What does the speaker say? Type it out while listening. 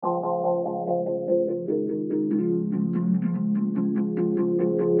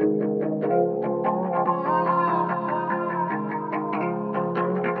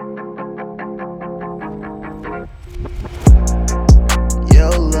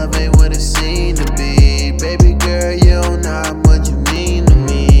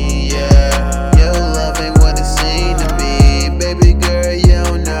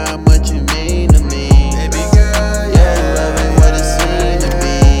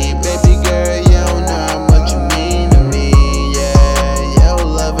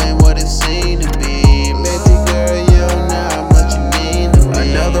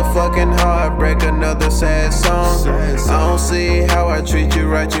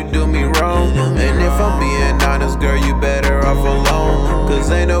you do me wrong. And if I'm being honest, girl, you better off alone.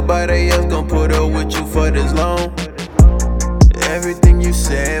 Cause ain't nobody else gon' put up with you for this long. Everything you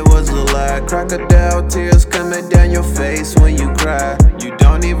said was a lie. Crocodile tears coming down your face when you cry. You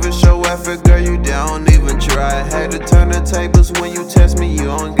don't even show effort, girl, you don't even try. Had to turn the tables when you text me, you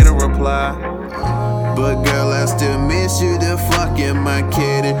don't get a reply. But girl, I still miss you, the fucking my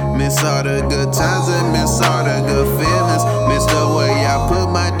kitty. Miss all the good times and miss all the good feelings. Miss the way I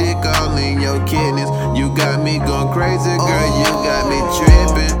put my dick all in your kidneys. You got me going crazy, girl, you got me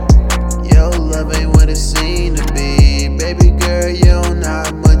tripping. Your love ain't what it seemed to be. Baby girl, you don't know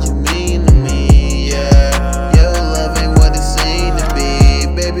how much you mean to me, yeah. Your love ain't what it seemed to be.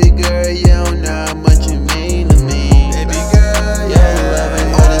 Baby girl, you don't know how much you mean to me. Baby girl, your love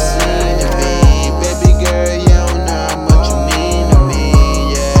ain't what it seemed to be. Baby girl, you don't know how much you mean to me,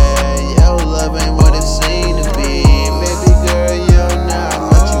 yeah. Your love ain't what it seemed to be. Baby girl, you don't know how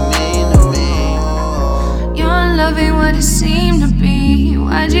much you mean to me. Your love ain't what it seemed to be.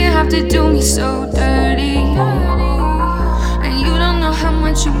 Why'd you have to do me so dirty? And you don't know how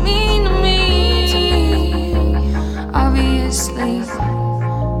much you mean to me. Obviously,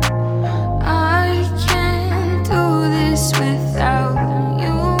 I can't do this without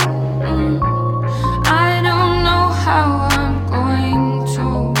you. I don't know how I'm going to.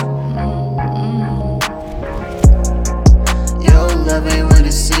 Your love ain't what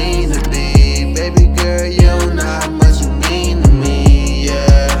it seemed to be.